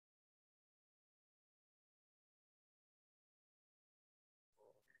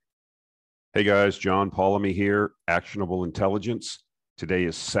Hey guys, John Polemy here, Actionable Intelligence. Today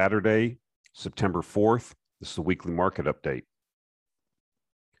is Saturday, September 4th. This is the weekly market update.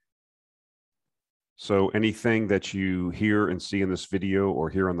 So anything that you hear and see in this video or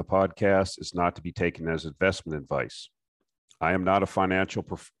hear on the podcast is not to be taken as investment advice. I am not a financial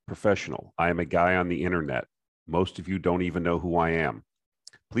professional. I am a guy on the internet. Most of you don't even know who I am.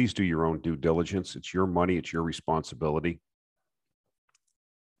 Please do your own due diligence. It's your money. It's your responsibility.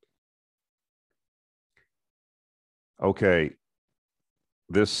 Okay,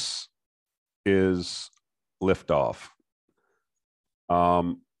 this is liftoff.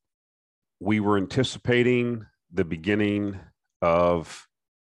 We were anticipating the beginning of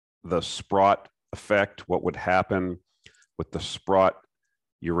the Sprott effect, what would happen with the Sprott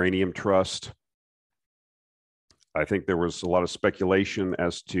Uranium Trust. I think there was a lot of speculation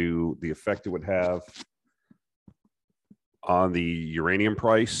as to the effect it would have on the uranium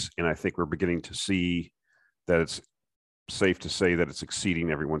price, and I think we're beginning to see that it's safe to say that it's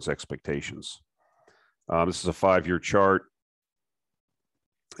exceeding everyone's expectations. This is a 5-year chart,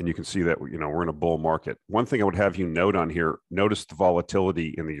 and you can see that we're in a bull market. One thing I would have you note on here: notice the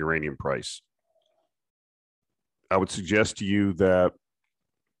volatility in the uranium price. I would suggest to you that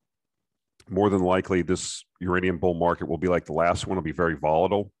more than likely this uranium bull market will be like the last one. It'll be very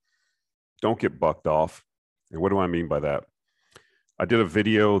volatile. Don't get bucked off. And what do I mean by that? I did a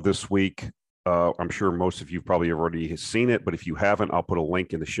video this week. I'm sure most of you probably have already seen it, but if you haven't, I'll put a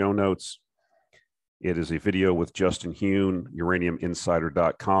link in the show notes. It is a video with Justin Hune,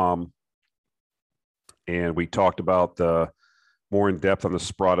 uraniuminsider.com. And we talked about the more in depth on the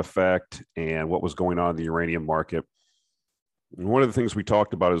Sprott effect and what was going on in the uranium market. And one of the things we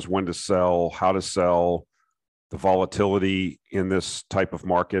talked about is when to sell, how to sell, the volatility in this type of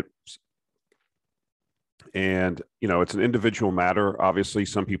market. And, it's an individual matter. Obviously,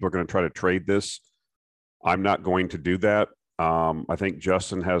 some people are going to try to trade this. I'm not going to do that. I think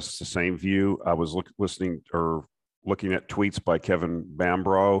Justin has the same view. I was looking at tweets by Kevin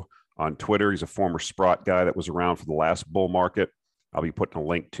Bambro on Twitter. He's a former Sprott guy that was around for the last bull market. I'll be putting a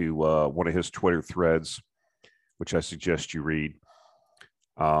link to one of his Twitter threads, which I suggest you read.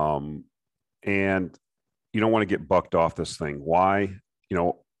 And you don't want to get bucked off this thing. Why?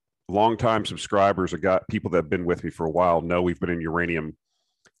 Longtime subscribers, got people that have been with me for a while know we've been in uranium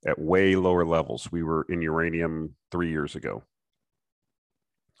at way lower levels. We were in uranium 3 years ago.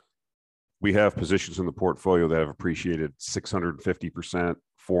 We have positions in the portfolio that have appreciated 650%,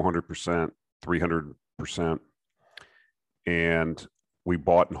 400%, 300%. And we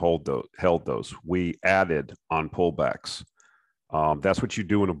bought and held those. We added on pullbacks. That's what you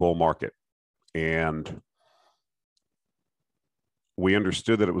do in a bull market. And we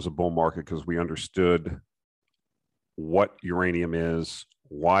understood that it was a bull market because we understood what uranium is,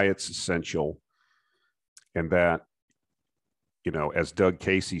 why it's essential, and that, as Doug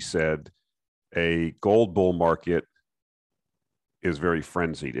Casey said, a gold bull market is very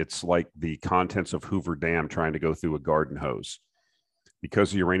frenzied. It's like the contents of Hoover Dam trying to go through a garden hose.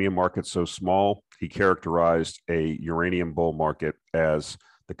 Because the uranium market's so small, he characterized a uranium bull market as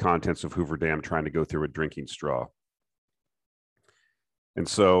the contents of Hoover Dam trying to go through a drinking straw. And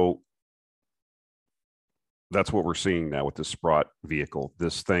so that's what we're seeing now with the Sprott vehicle.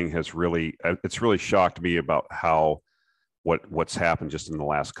 This thing has it's really shocked me about what's happened just in the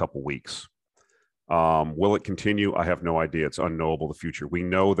last couple weeks. Will it continue? I have no idea. It's unknowable, the future. We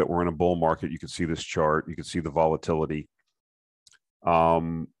know that we're in a bull market. You can see this chart. You can see the volatility.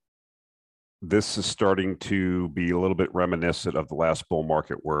 This is starting to be a little bit reminiscent of the last bull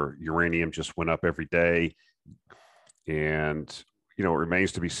market where uranium just went up every day. And, it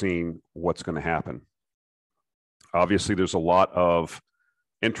remains to be seen what's going to happen. Obviously, there's a lot of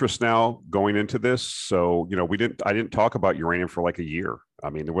interest now going into this. So, I didn't talk about uranium for like a year. I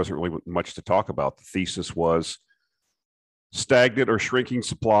mean, there wasn't really much to talk about. The thesis was stagnant or shrinking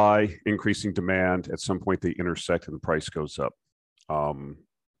supply, increasing demand. At some point, they intersect and the price goes up. And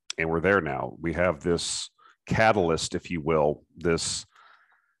we're there now. We have this catalyst, if you will, this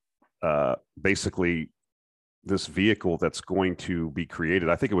basically this vehicle that's going to be created.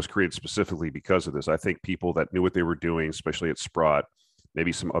 I think it was created specifically because of this. I think people that knew what they were doing, especially at Sprott,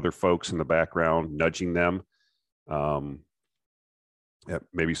 maybe some other folks in the background nudging them,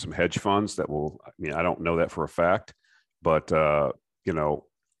 maybe some hedge funds that will, I don't know that for a fact, but,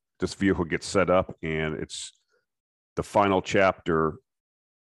 this vehicle gets set up and it's the final chapter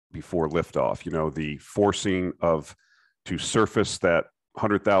before liftoff, the forcing to surface that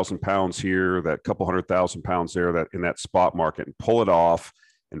 100,000 pounds here, that couple 100,000 pounds there, that in that spot market, and pull it off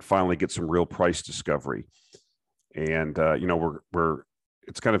and finally get some real price discovery. And, we're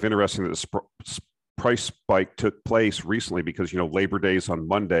it's kind of interesting that this price spike took place recently because, Labor Day is on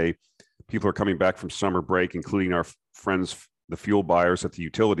Monday. People are coming back from summer break, including our friends, the fuel buyers at the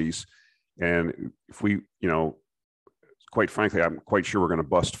utilities. And if we, quite frankly, I'm quite sure we're going to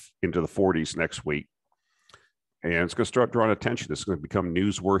bust into the 40s next week. And it's going to start drawing attention. This is going to become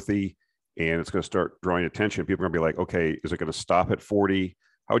newsworthy, and it's going to start drawing attention. People are going to be like, okay, is it going to stop at 40?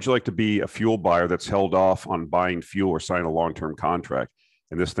 How would you like to be a fuel buyer that's held off on buying fuel or signing a long-term contract?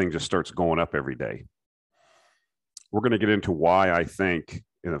 And this thing just starts going up every day. We're going to get into why I think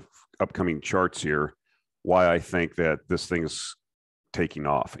in the upcoming charts here, why I think that this thing is taking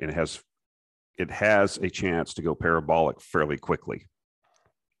off, and it has a chance to go parabolic fairly quickly.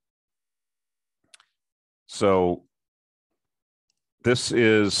 So this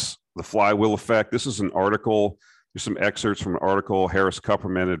is the flywheel effect. This is an article. There's some excerpts from an article, Harris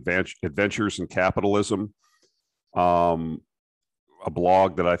Kupperman, Adventures in Capitalism, a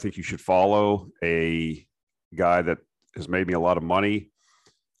blog that I think you should follow, a guy that has made me a lot of money.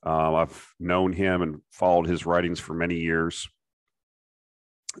 I've known him and followed his writings for many years.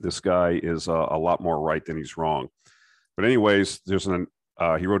 This guy is a lot more right than he's wrong. But anyways, he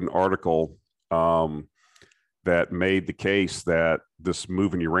wrote an article that made the case that this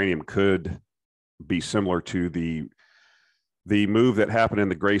move in uranium could be similar to the move that happened in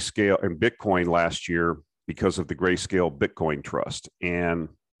the Grayscale and Bitcoin last year because of the Grayscale Bitcoin Trust. And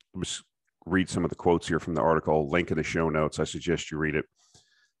let's read some of the quotes here from the article, link in the show notes. I suggest you read it.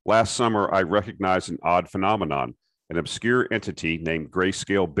 Last summer, I recognized an odd phenomenon. An obscure entity named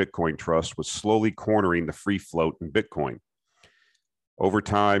Grayscale Bitcoin Trust was slowly cornering the free float in Bitcoin. Over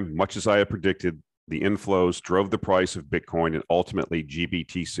time, much as I had predicted, the inflows drove the price of Bitcoin and ultimately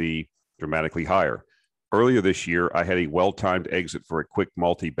GBTC dramatically higher. Earlier this year, I had a well-timed exit for a quick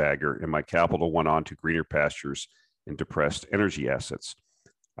multi-bagger, and my capital went on to greener pastures and depressed energy assets.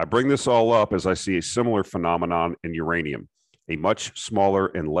 I bring this all up as I see a similar phenomenon in uranium, a much smaller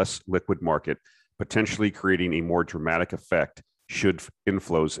and less liquid market, potentially creating a more dramatic effect should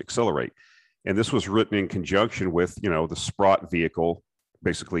inflows accelerate. And this was written in conjunction with, the Sprott vehicle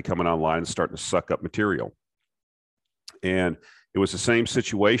basically coming online and starting to suck up material. And it was the same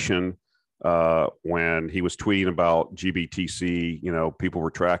situation when he was tweeting about GBTC. People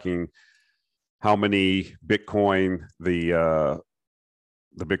were tracking how many Bitcoin the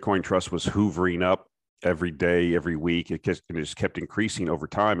Bitcoin Trust was hoovering up every day, every week. It just kept increasing over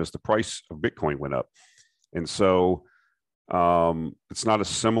time as the price of Bitcoin went up. And so it's not a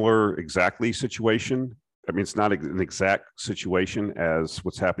similar exactly situation. I mean, it's not an exact situation as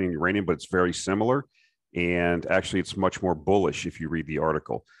what's happening in uranium, but it's very similar. And actually, it's much more bullish if you read the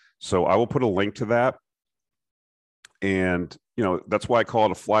article. So I will put a link to that. And, that's why I call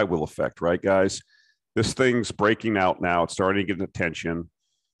it a flywheel effect, right, guys? This thing's breaking out now. It's starting to get attention.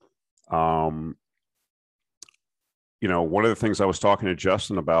 One of the things I was talking to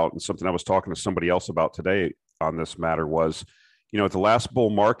Justin about, and something I was talking to somebody else about today on this matter was, at the last bull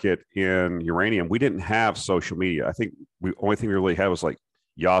market in uranium, we didn't have social media. I think the only thing we really had was like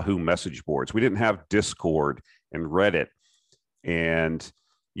Yahoo message boards. We didn't have Discord and Reddit and,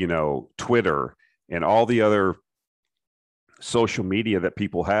 Twitter and all the other social media that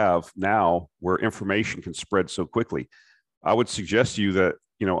people have now where information can spread so quickly. I would suggest to you that,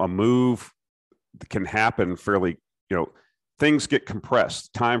 a move can happen fairly, things get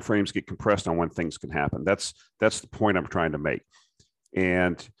compressed, time frames get compressed on when things can happen. That's the point I'm trying to make.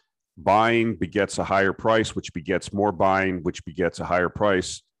 And buying begets a higher price, which begets more buying, which begets a higher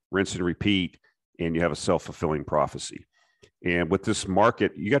price, rinse and repeat, and you have a self-fulfilling prophecy. And with this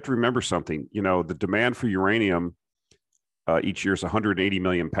market, you got to remember something, the demand for uranium each year is 180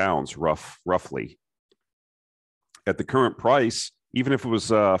 million pounds, roughly. At the current price, even if it was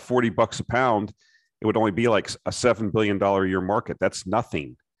 $40 a pound, it would only be like a $7 billion a year market. That's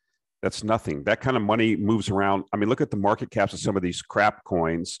nothing. That's nothing. That kind of money moves around. I mean, look at the market caps of some of these crap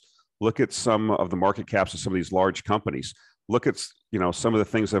coins. Look at some of the market caps of some of these large companies. Look at, some of the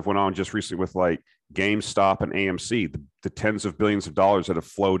things that went on just recently with like GameStop and AMC, the tens of billions of dollars that have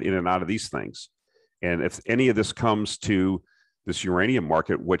flowed in and out of these things. And if any of this comes to this uranium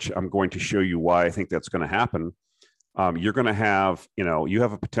market, which I'm going to show you why I think that's going to happen, you're going to have, you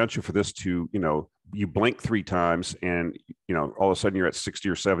have a potential for this to, you blink 3 times and, all of a sudden you're at $60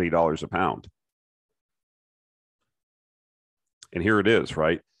 or $70 a pound. And here it is,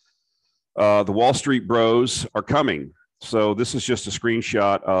 right? The Wall Street bros are coming. So this is just a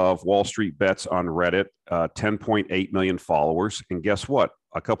screenshot of Wall Street Bets on Reddit, 10.8 million followers. And guess what?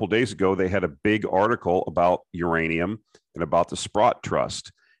 A couple of days ago, they had a big article about uranium and about the Sprott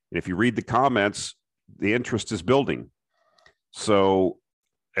Trust. And if you read the comments, the interest is building. So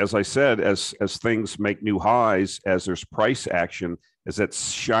as I said, as things make new highs, as there's price action, as that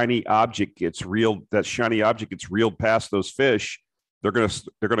shiny object gets reeled past those fish, they're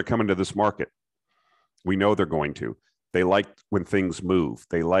gonna come into this market. We know they're going to. They like when things move.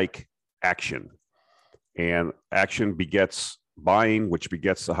 They like action, and action begets buying, which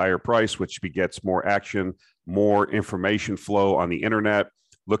begets the higher price, which begets more action, more information flow on the internet.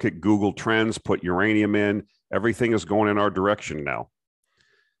 Look at Google Trends, put uranium in. Everything is going in our direction now.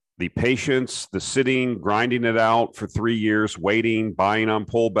 The patience, the sitting, grinding it out for 3 years, waiting, buying on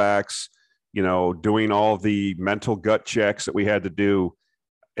pullbacks, doing all the mental gut checks that we had to do,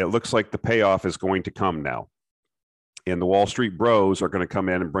 it looks like the payoff is going to come now. And the Wall Street bros are going to come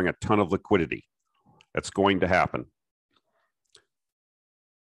in and bring a ton of liquidity. That's going to happen.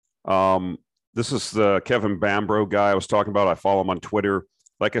 This is the Kevin Bambro guy I was talking about. I follow him on Twitter.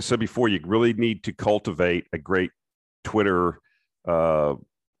 Like I said before, you really need to cultivate a great Twitter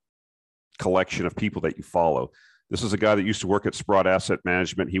collection of people that you follow. This is a guy that used to work at Sprott Asset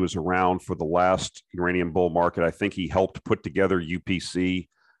Management. He was around for the last uranium bull market. I think he helped put together UPC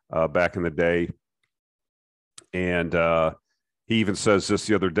back in the day. And he even says this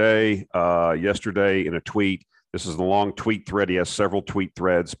the other day, yesterday in a tweet. This is the long tweet thread. He has several tweet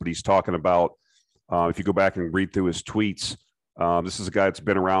threads, but he's talking about, if you go back and read through his tweets, this is a guy that's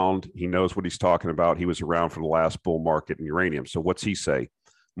been around. He knows what he's talking about. He was around for the last bull market in uranium. So what's he say?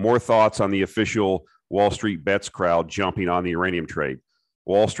 More thoughts on the official Wall Street Bets crowd jumping on the uranium trade.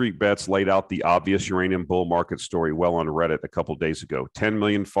 Wall Street Bets laid out the obvious uranium bull market story well on Reddit a couple of days ago. 10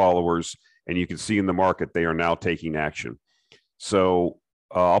 million followers, and you can see in the market they are now taking action. So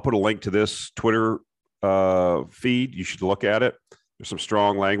I'll put a link to this Twitter feed. You should look at it. There's some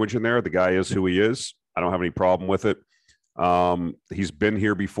strong language in there. The guy is who he is. I don't have any problem with it. He's been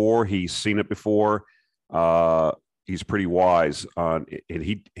here before. He's seen it before. He's pretty wise on, and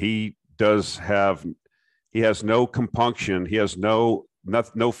he has no compunction. He has no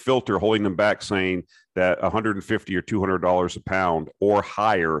filter holding him back, saying that $150 or $200 a pound or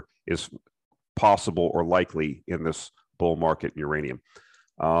higher is possible or likely in this bull market in uranium.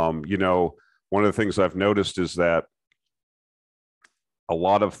 One of the things I've noticed is that a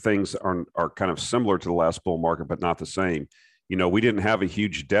lot of things are kind of similar to the last bull market, but not the same. We didn't have a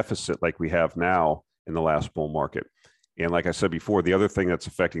huge deficit like we have now in the last bull market. And like I said before, the other thing that's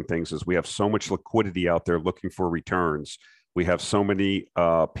affecting things is we have so much liquidity out there looking for returns. We have so many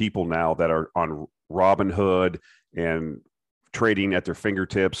people now that are on Robinhood and trading at their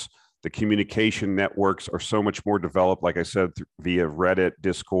fingertips. The communication networks are so much more developed, like I said, via Reddit,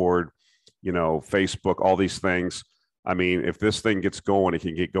 Discord, Facebook, all these things. I mean, if this thing gets going, it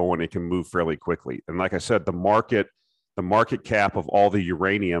can get going. It can move fairly quickly. And like I said, the market cap of all the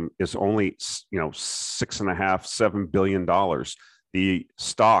uranium is only, $6.5–7 billion. The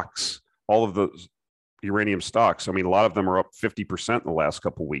stocks, all of the uranium stocks, I mean, a lot of them are up 50% in the last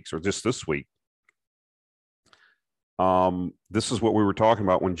couple of weeks or just this week. This is what we were talking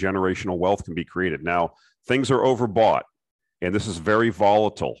about when generational wealth can be created. Now, things are overbought. And this is very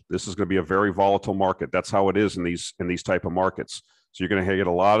volatile. This is going to be a very volatile market. That's how it is in these type of markets. So you're going to get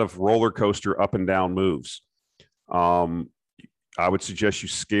a lot of roller coaster up and down moves. I would suggest you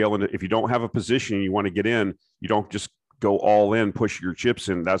scale in. If you don't have a position and you want to get in, you don't just go all in, push your chips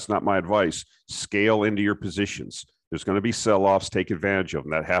in. That's not my advice. Scale into your positions. There's going to be sell-offs. Take advantage of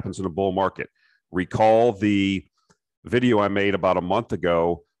them. That happens in a bull market. Recall the video I made about a month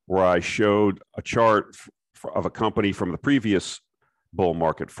ago where I showed a chart of a company from the previous bull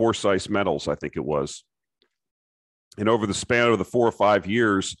market, Forsyth Metals, I think it was. And over the span of the 4 or 5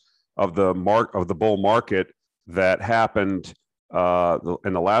 years of the bull market that happened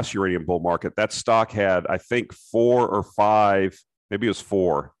in the last uranium bull market, that stock had, I think, 4 or 5, maybe it was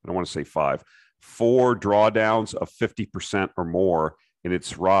 4. I don't want to say 5, 4 drawdowns of 50% or more in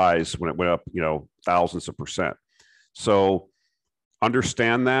its rise when it went up, thousands of percent. So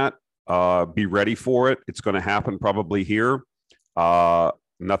understand that. Be ready for it. It's going to happen probably here.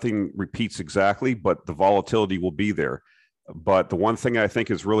 Nothing repeats exactly, but the volatility will be there. But the one thing I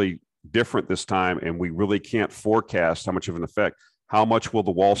think is really different this time, and we really can't forecast how much of an effect, how much will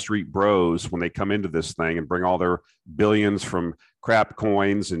the Wall Street bros, when they come into this thing and bring all their billions from crap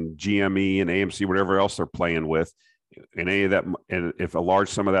coins and GME and AMC, whatever else they're playing with, and any of that, and if a large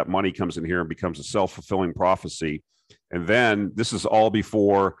sum of that money comes in here and becomes a self-fulfilling prophecy, and then this is all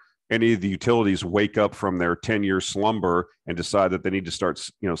before any of the utilities wake up from their 10-year slumber and decide that they need to start,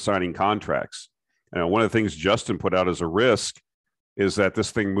 signing contracts. One of the things Justin put out as a risk is that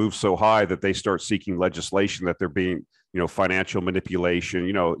this thing moves so high that they start seeking legislation that they're being, financial manipulation.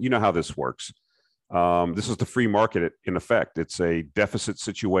 You know how this works. This is the free market in effect. It's a deficit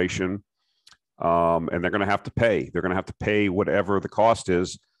situation, and they're going to have to pay. They're going to have to pay whatever the cost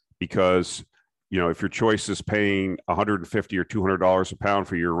is, because if your choice is paying $150 or $200 a pound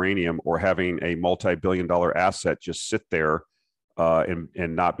for your uranium, or having a multi-billion-dollar asset just sit there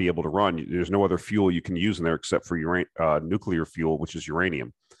and not be able to run, there's no other fuel you can use in there except for nuclear fuel, which is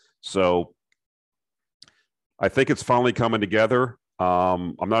uranium. So I think it's finally coming together.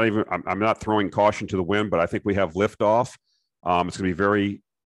 I'm not throwing caution to the wind, but I think we have liftoff. It's going to be very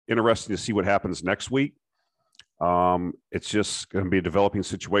interesting to see what happens next week. It's just going to be a developing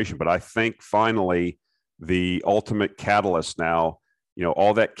situation, but I think finally the ultimate catalyst now,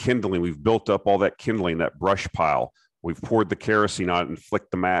 all that kindling, we've built up all that kindling, that brush pile, we've poured the kerosene on it and flicked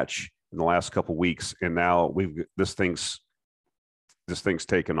the match in the last couple of weeks. And now this thing's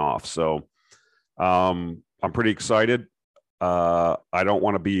taken off. So, I'm pretty excited. I don't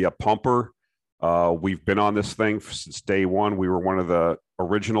want to be a pumper. We've been on this thing since day one. We were one of the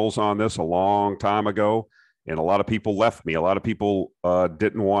originals on this a long time ago. And a lot of people left me. A lot of people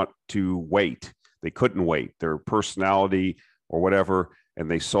didn't want to wait. They couldn't wait. Their personality or whatever, and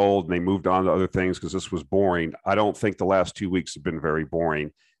they sold and they moved on to other things because this was boring. I don't think the last 2 weeks have been very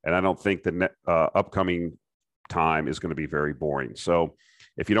boring, and I don't think the upcoming time is going to be very boring. So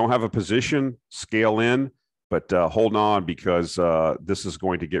if you don't have a position, scale in, but hold on, because this is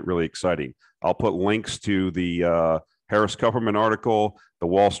going to get really exciting. I'll put links to the Harris Kupperman article, the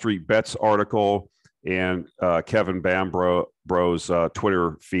Wall Street Bets article, and Kevin Bambro's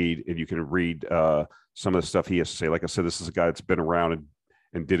Twitter feed, and you can read some of the stuff he has to say. Like I said, this is a guy that's been around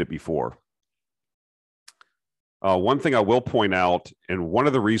and did it before. One thing I will point out, and one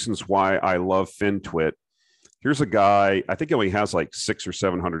of the reasons why I love FinTwit, here's a guy, I think he only has like 600 or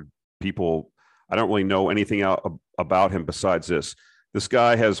 700 people. I don't really know anything about him besides this. This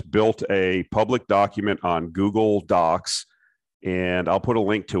guy has built a public document on Google Docs, and I'll put a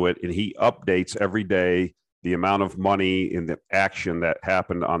link to it, and he updates every day the amount of money in the action that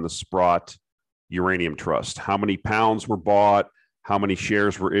happened on the Sprott Uranium Trust. How many pounds were bought, how many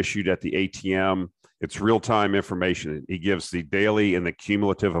shares were issued at the ATM. It's real-time information. He gives the daily and the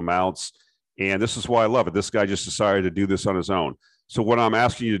cumulative amounts, and this is why I love it. This guy just decided to do this on his own. So what I'm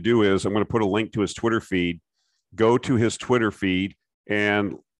asking you to do is, I'm going to put a link to his Twitter feed. Go to his Twitter feed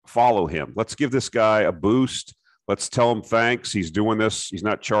and follow him. Let's give this guy a boost. Let's tell him thanks. He's doing this. He's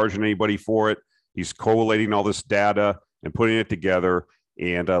not charging anybody for it. He's collating all this data and putting it together.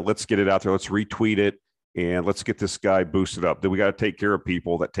 And let's get it out there. Let's retweet it, and let's get this guy boosted up. Then we got to take care of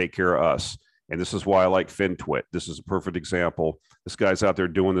people that take care of us. And this is why I like FinTwit. This is a perfect example. This guy's out there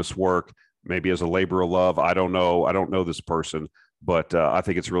doing this work, maybe as a labor of love. I don't know. I don't know this person, but I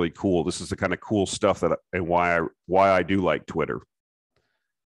think it's really cool. This is the kind of cool stuff and why I do like Twitter.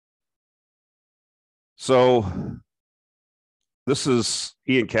 So this is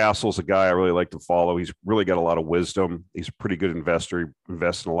Ian Castle's a guy I really like to follow. He's really got a lot of wisdom. He's a pretty good investor. He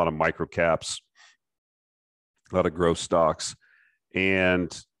invests in a lot of micro caps, a lot of growth stocks.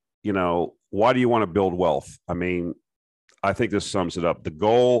 And, why do you want to build wealth? I mean, I think this sums it up. The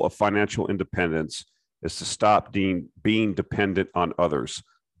goal of financial independence is to stop being dependent on others,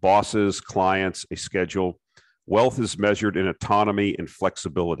 bosses, clients, a schedule. Wealth is measured in autonomy and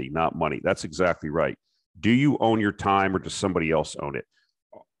flexibility, not money. That's exactly right. Do you own your time, or does somebody else own it?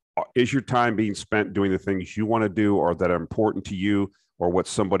 Is your time being spent doing the things you want to do or that are important to you, or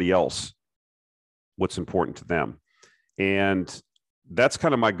what's important to them? And that's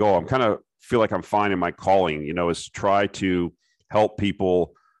kind of my goal. I'm kind of feel like I'm finding my calling, is to try to help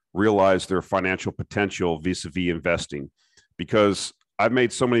people realize their financial potential vis-a-vis investing, because I've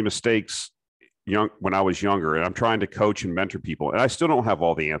made so many mistakes when I was younger, and I'm trying to coach and mentor people, and I still don't have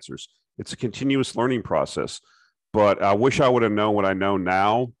all the answers. It's a continuous learning process, but I wish I would have known what I know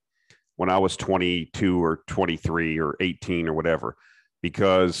now when I was 22 or 23 or 18 or whatever,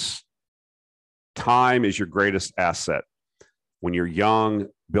 because time is your greatest asset. When you're young,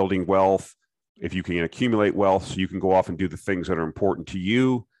 building wealth, if you can accumulate wealth so you can go off and do the things that are important to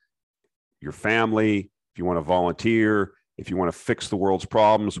you, your family, if you want to volunteer, if you want to fix the world's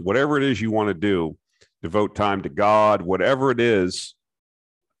problems, whatever it is you want to do, devote time to God, whatever it is,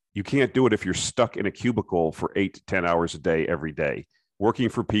 you can't do it if you're stuck in a cubicle for 8 to 10 hours a day, every day, working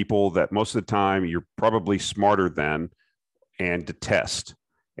for people that most of the time you're probably smarter than and detest.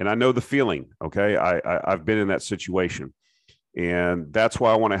 And I know the feeling, okay? I've been in that situation. And that's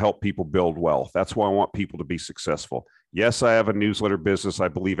why I want to help people build wealth. That's why I want people to be successful. Yes, I have a newsletter business. I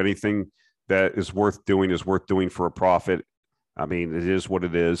believe anything that is worth doing for a profit. I mean, it is what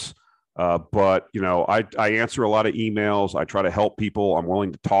it is. But, you know, I answer a lot of emails. I try to help people. I'm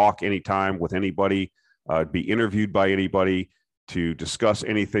willing to talk anytime with anybody, be interviewed by anybody, to discuss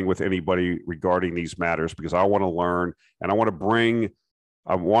anything with anybody regarding these matters, because I want to learn and I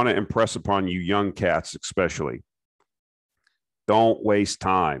want to impress upon you young cats, especially. Don't waste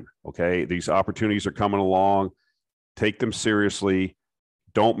time. Okay. These opportunities are coming along. Take them seriously.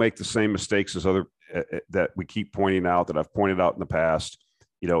 Don't make the same mistakes as that we keep pointing out, that I've pointed out in the past,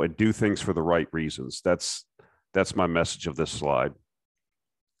 you know, and do things for the right reasons. That's my message of this slide.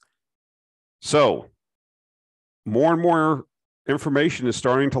 So more and more information is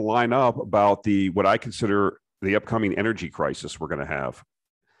starting to line up about what I consider the upcoming energy crisis we're going to have.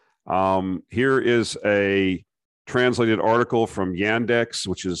 Here is a translated article from Yandex,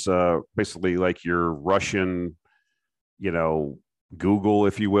 which is basically like your Russian, you know, Google,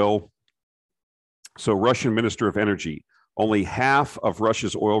 if you will. So, Russian Minister of Energy, only half of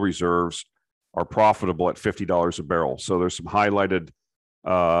Russia's oil reserves are profitable at $50 a barrel. So there's some highlighted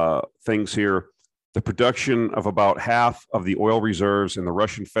things here. The production of about half of the oil reserves in the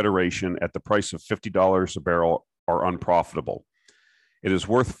Russian Federation at the price of $50 a barrel are unprofitable. It is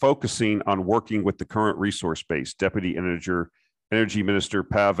worth focusing on working with the current resource base, Deputy Energy Minister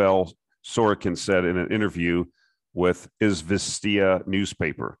Pavel Sorokin said in an interview with Izvestia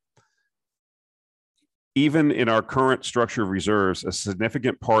newspaper. Even in our current structure of reserves, a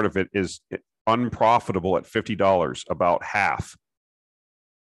significant part of it is unprofitable at $50, about half.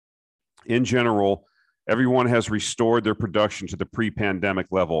 In general, everyone has restored their production to the pre-pandemic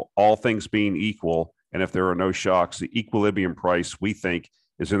level, all things being equal. And if there are no shocks, the equilibrium price, we think,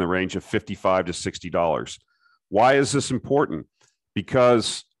 is in the range of $55 to $60. Why is this important?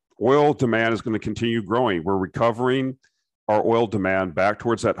 Because oil demand is going to continue growing. We're recovering our oil demand back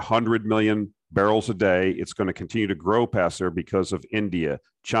towards that 100 million barrels a day. It's going to continue to grow past there because of India,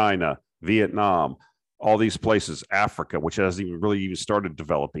 China, Vietnam, all these places, Africa, which hasn't even started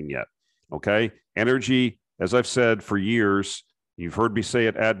developing yet. Okay. Energy, as I've said for years, you've heard me say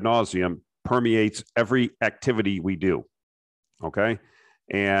it ad nauseum, permeates every activity we do. Okay.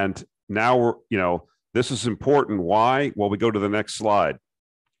 And now this is important. Why? Well, we go to the next slide.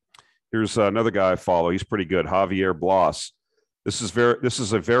 Here's another guy I follow. He's pretty good. Javier Blas. This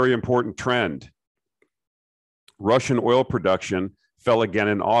is a very important trend. Russian oil production fell again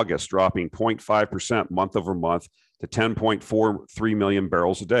in August, dropping 0.5% month over month to 10.43 million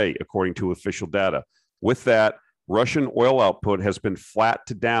barrels a day, according to official data. With that, Russian oil output has been flat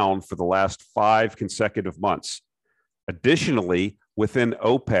to down for the last 5 consecutive months. Additionally, within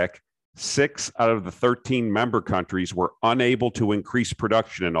OPEC, 6 out of the 13 member countries were unable to increase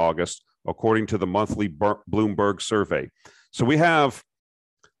production in August, according to the monthly Bloomberg survey. So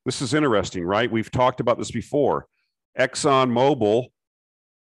this is interesting, right? We've talked about this before. ExxonMobil,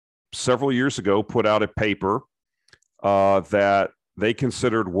 several years ago, put out a paper that they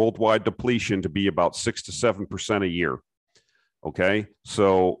considered worldwide depletion to be about 6 to 7% a year. Okay,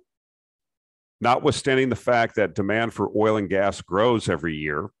 so notwithstanding the fact that demand for oil and gas grows every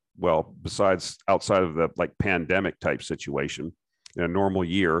year, well, besides outside of the pandemic type situation, in a normal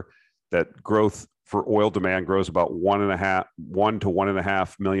year, that growth for oil demand grows about 1 to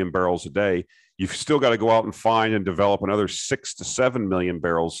 1.5 million barrels a day. You've still got to go out and find and develop another 6 to 7 million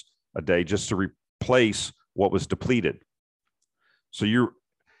barrels a day just to replace what was depleted. So you're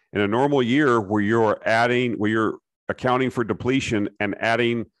in a normal year where you're accounting for depletion and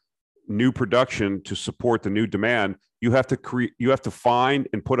adding new production to support the new demand. You have to find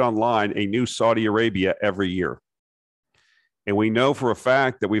and put online a new Saudi Arabia every year. And we know for a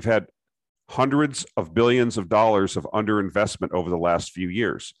fact that we've had hundreds of billions of dollars of underinvestment over the last few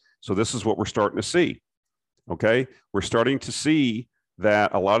years. So this is what we're starting to see. Okay. We're starting to see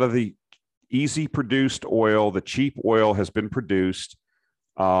that a lot of the easy produced oil, the cheap oil has been produced.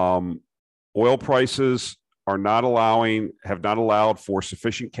 Oil prices have not allowed for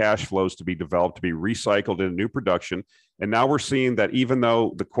sufficient cash flows to be developed, to be recycled into new production. And now we're seeing that even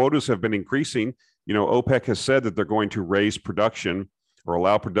though the quotas have been increasing, OPEC has said that they're going to raise production or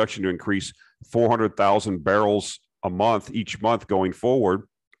allow production to increase 400,000 barrels a month each month going forward.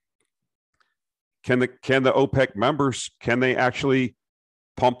 Can the OPEC members, can they actually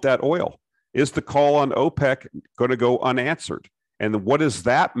pump that oil? Is the call on OPEC going to go unanswered? And what does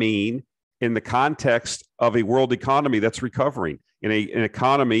that mean in the context of a world economy that's recovering, in an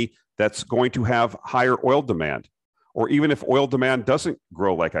economy that's going to have higher oil demand? Or even if oil demand doesn't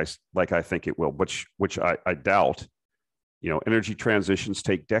grow like I think it will, which I doubt, energy transitions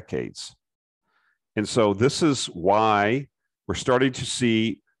take decades. And so this is why we're starting to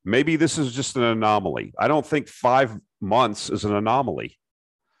see, maybe this is just an anomaly. I don't think 5 months is an anomaly.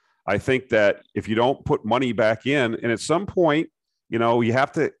 I think that if you don't put money back in, and at some point, you know, you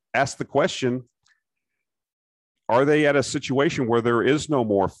have to ask the question, are they at a situation where there is no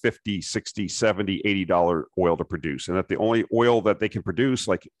more 50, 60, 70, $80 oil to produce, and that the only oil that they can produce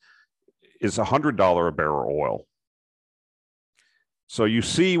like is $100 a barrel oil? So you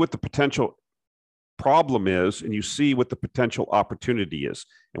see what the potential problem is, and you see what the potential opportunity is,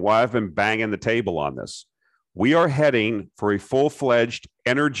 and why I've been banging the table on this. We are heading for a full-fledged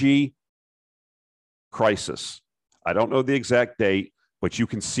energy crisis. I don't know the exact date, but you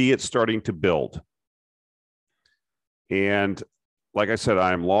can see it starting to build. And like I said,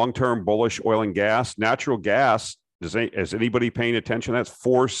 I am long-term bullish oil and gas. Natural gas, is anybody paying attention? That's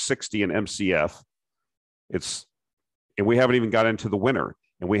 $4.60 an MCF. And we haven't even got into the winter.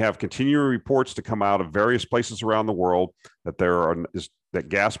 And we have continuing reports to come out of various places around the world that that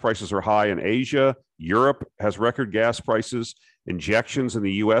gas prices are high in Asia. Europe has record gas prices. Injections in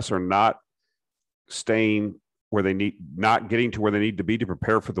the U.S. are not staying where not getting to where they need to be to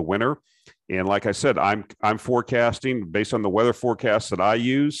prepare for the winter. And like I said, I'm forecasting based on the weather forecasts that I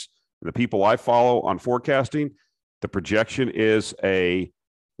use and the people I follow on forecasting. The projection is a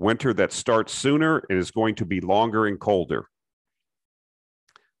winter that starts sooner and is going to be longer and colder.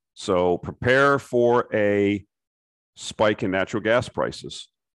 So prepare for a spike in natural gas prices.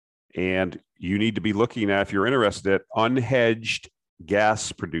 And you need to be looking at, if you're interested, at unhedged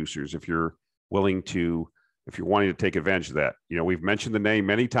gas producers, if you're wanting to take advantage of that. You know, we've mentioned the name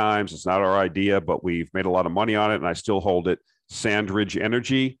many times. It's not our idea, but we've made a lot of money on it, and I still hold it. Sandridge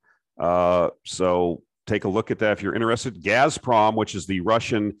Energy. So take a look at that if you're interested. Gazprom, which is the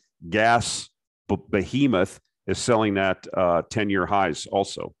Russian gas behemoth, is selling at 10-year highs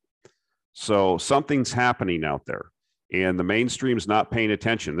also. So something's happening out there, and the mainstream is not paying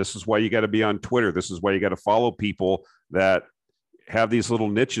attention. This is why you got to be on Twitter. This is why you got to follow people that have these little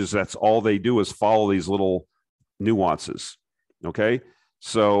niches. That's all they do is follow these little nuances. Okay.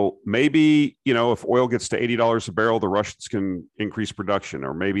 So maybe, you know, if oil gets to $80 a barrel, the Russians can increase production,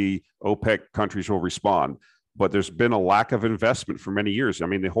 or maybe OPEC countries will respond. But there's been a lack of investment for many years. I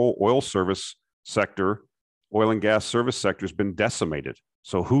mean, the whole oil service sector, oil and gas service sector, has been decimated.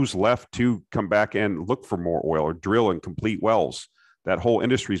 So who's left to come back and look for more oil or drill and complete wells? That whole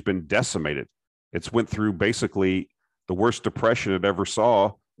industry has been decimated. It's went through basically the worst depression it ever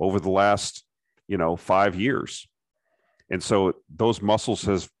saw over the last, 5 years. And so those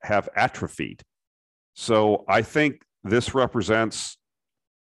muscles have atrophied. So I think this represents,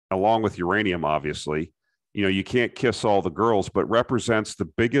 along with uranium, obviously, you can't kiss all the girls, but represents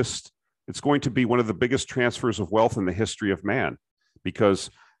it's going to be one of the biggest transfers of wealth in the history of man, because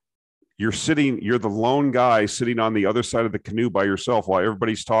you're the lone guy sitting on the other side of the canoe by yourself while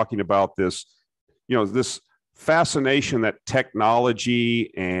everybody's talking about this, this fascination that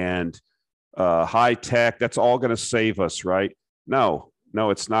technology and high tech, that's all going to save us, right? No,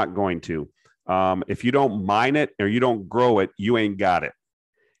 it's not going to. If you don't mine it or you don't grow it, you ain't got it.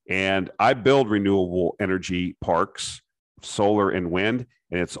 And I build renewable energy parks, solar and wind,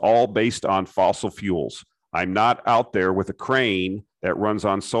 and it's all based on fossil fuels. I'm not out there with a crane that runs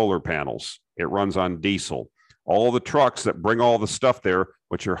on solar panels. It runs on diesel. All the trucks that bring all the stuff there,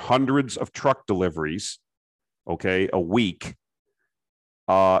 which are hundreds of truck deliveries, a week,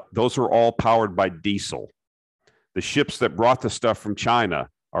 those are all powered by diesel. The ships that brought the stuff from China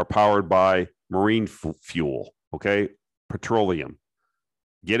are powered by marine fuel, petroleum.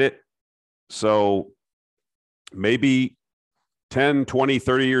 Get it? So maybe 10, 20,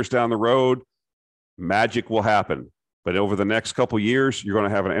 30 years down the road, magic will happen. But over the next couple of years, you're going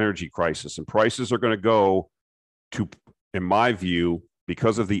to have an energy crisis, and prices are going to go to, in my view,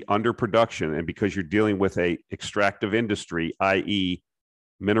 because of the underproduction and because you're dealing with a extractive industry, i.e.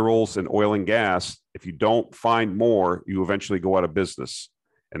 minerals and oil and gas. If you don't find more, you eventually go out of business,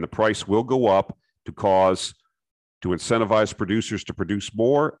 and the price will go up to incentivize producers to produce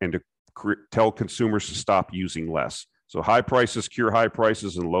more and to tell consumers to stop using less. So high prices cure high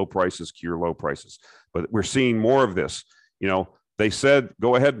prices and low prices cure low prices. But we're seeing more of this. They said,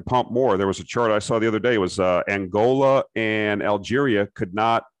 go ahead and pump more. There was a chart I saw the other day. It was Angola and Algeria could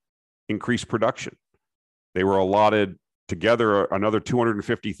not increase production. They were allotted together another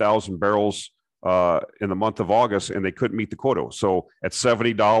 250,000 barrels in the month of August, and they couldn't meet the quota. So at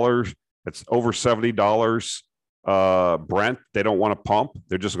 $70, it's over $70 Brent, they don't want to pump.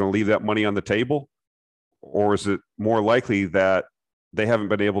 They're just going to leave that money on the table. Or is it more likely that they haven't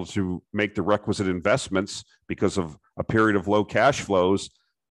been able to make the requisite investments because of a period of low cash flows,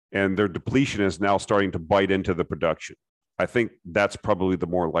 and their depletion is now starting to bite into the production? I think that's probably the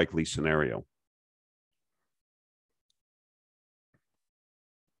more likely scenario.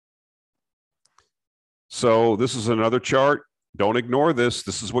 So this is another chart. Don't ignore this.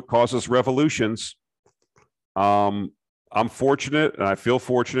 This is what causes revolutions. I'm fortunate, and I feel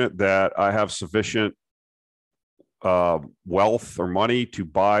fortunate that I have sufficient wealth or money to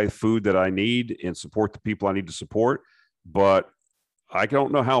buy food that I need and support the people I need to support. But I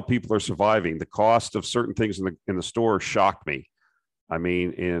don't know how people are surviving. The cost of certain things in the store shocked me. I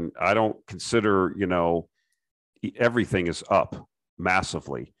mean, and I don't consider, everything is up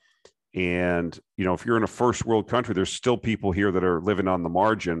massively. And, if you're in a first world country, there's still people here that are living on the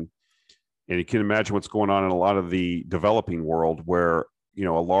margin. And you can imagine what's going on in a lot of the developing world where, a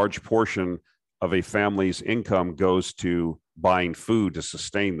large portion of a family's income goes to buying food to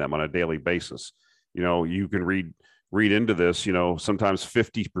sustain them on a daily basis. You can read into this, sometimes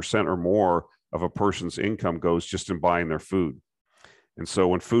 50% or more of a person's income goes just in buying their food. And so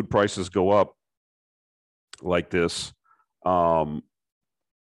when food prices go up like this,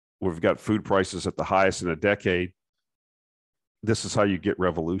 we've got food prices at the highest in a decade. This is how you get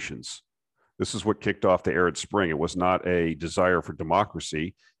revolutions. This is what kicked off the Arab Spring. It was not a desire for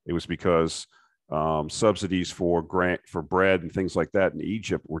democracy. It was because subsidies for bread and things like that in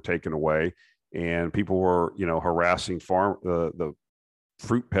Egypt were taken away, and people were, harassing the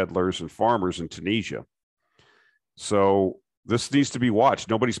fruit peddlers and farmers in Tunisia. So this needs to be watched.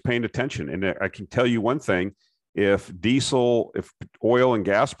 Nobody's paying attention. And I can tell you one thing: if oil and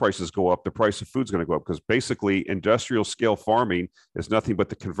gas prices go up, the price of food is going to go up, because basically industrial scale farming is nothing but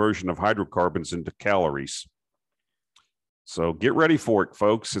the conversion of hydrocarbons into calories. So get ready for it,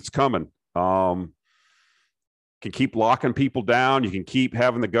 folks. It's coming. Can keep locking people down. You can keep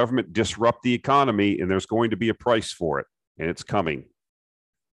having the government disrupt the economy, and there's going to be a price for it, and it's coming.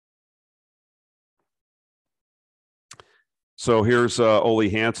 So here's Ole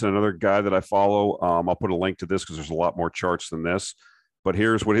Hansen, another guy that I follow. I'll put a link to this because there's a lot more charts than this. But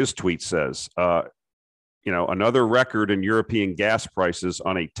here's what his tweet says. Another record in European gas prices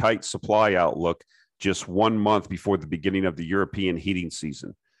on a tight supply outlook just 1 month before the beginning of the European heating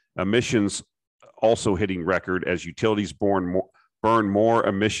season. Emissions also hitting record as utilities burn more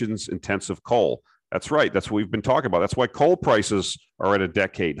emissions-intensive coal. That's right. That's what we've been talking about. That's why coal prices are at a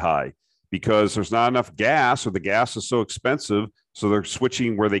decade high, because there's not enough gas, or the gas is so expensive. So they're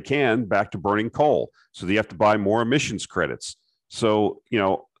switching where they can back to burning coal. So they have to buy more emissions credits. So,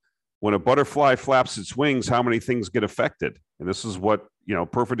 when a butterfly flaps its wings, how many things get affected? And this is what,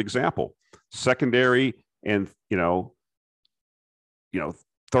 perfect example. Secondary and,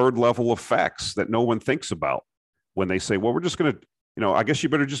 third level effects that no one thinks about when they say, well, we're just going to, I guess you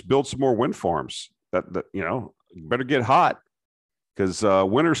better just build some more wind farms. That you better get hot, because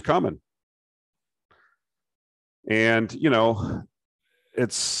winter's coming. And,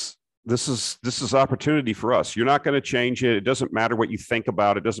 this is opportunity for us. You're not going to change it. It doesn't matter what you think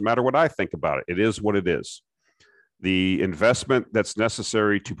about it. It doesn't matter what I think about it. It is what it is. The investment that's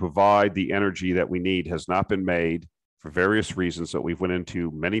necessary to provide the energy that we need has not been made for various reasons that we've went into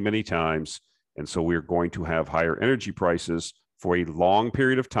many, many times. And so we're going to have higher energy prices for a long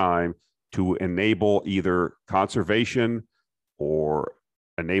period of time to enable either conservation or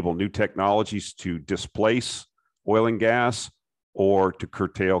enable new technologies to displace oil and gas, or to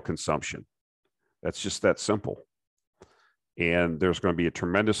curtail consumption. That's just that simple. And there's going to be a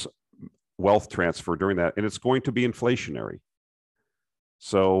tremendous wealth transfer during that, and it's going to be inflationary.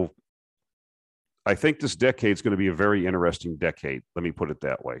 So I think this decade is going to be a very interesting decade. Let me put it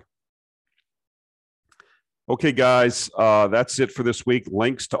that way. Okay, guys, that's it for this week.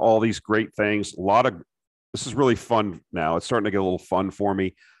 Links to all these great things. This is really fun now. It's starting to get a little fun for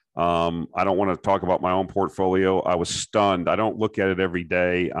me. I don't want to talk about my own portfolio. I was stunned. I don't look at it every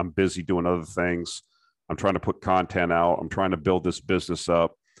day. I'm busy doing other things. I'm trying to put content out. I'm trying to build this business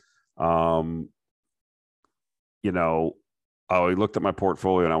up. I looked at my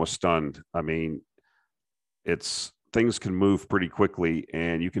portfolio and I was stunned. I mean, things can move pretty quickly,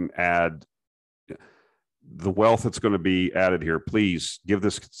 and you can add the wealth that's going to be added here. Please give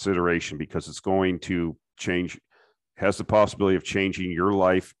this consideration, because it's going to change, has the possibility of changing your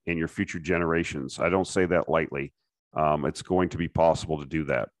life and your future generations. I don't say that lightly. It's going to be possible to do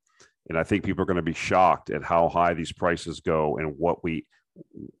that. And I think people are going to be shocked at how high these prices go, and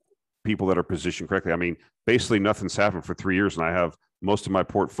people that are positioned correctly. I mean, basically nothing's happened for 3 years, and I have most of my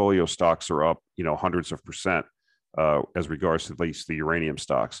portfolio stocks are up, hundreds of percent as regards to at least the uranium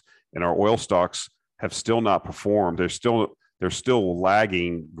stocks. And our oil stocks have still not performed. They're still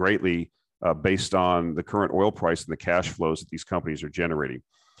lagging greatly based on the current oil price and the cash flows that these companies are generating.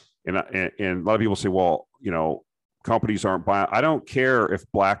 And a lot of people say, well, companies aren't buying. I don't care if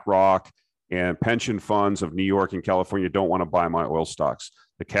BlackRock and pension funds of New York and California don't want to buy my oil stocks.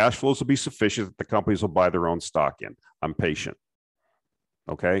 The cash flows will be sufficient that the companies will buy their own stock in. I'm patient.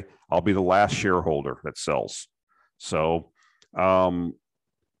 Okay. I'll be the last shareholder that sells. So,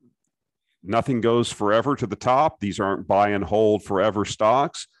 nothing goes forever to the top. These aren't buy and hold forever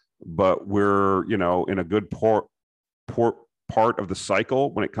stocks, but we're, in a good part of the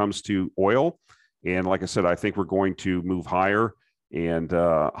cycle when it comes to oil. And like I said, I think we're going to move higher and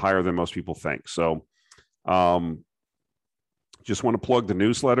higher than most people think. So just want to plug the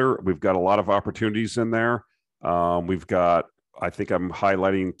newsletter. We've got a lot of opportunities in there. We've got, I think I'm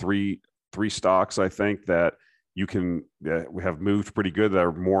highlighting three stocks, I think, that you can we have moved pretty good, that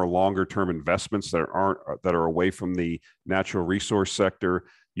are more longer term investments that are away from the natural resource sector.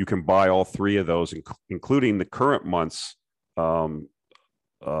 You can buy all three of those, including the current month's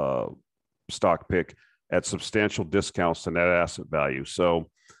stock pick, at substantial discounts to net asset value. So,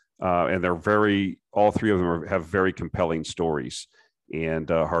 and all three of them have very compelling stories, and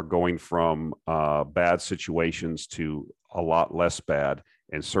are going from bad situations to a lot less bad,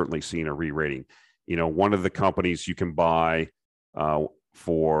 and certainly seeing a re-rating. One of the companies you can buy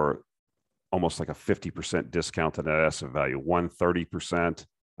for almost like a 50% discount to net asset value, one 30%,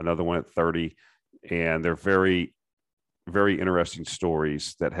 another one at 30. And they're very, very interesting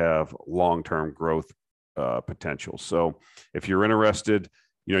stories that have long-term growth potential. So if you're interested,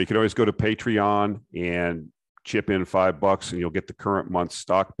 you can always go to Patreon and chip in $5 and you'll get the current month's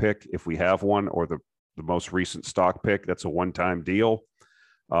stock pick if we have one, or the most recent stock pick. That's a one-time deal.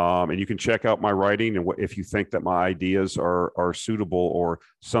 And you can check out my writing, and if you think that my ideas are suitable or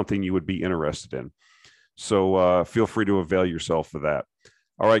something you would be interested in. So feel free to avail yourself of that.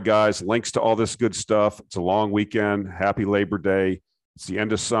 All right, guys, links to all this good stuff. It's a long weekend. Happy Labor Day. It's the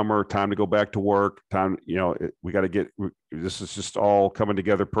end of summer. Time to go back to work. We got to this is just all coming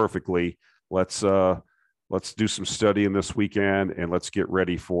together perfectly. Let's do some studying this weekend, and let's get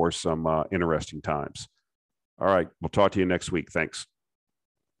ready for some interesting times. All right, we'll talk to you next week. Thanks.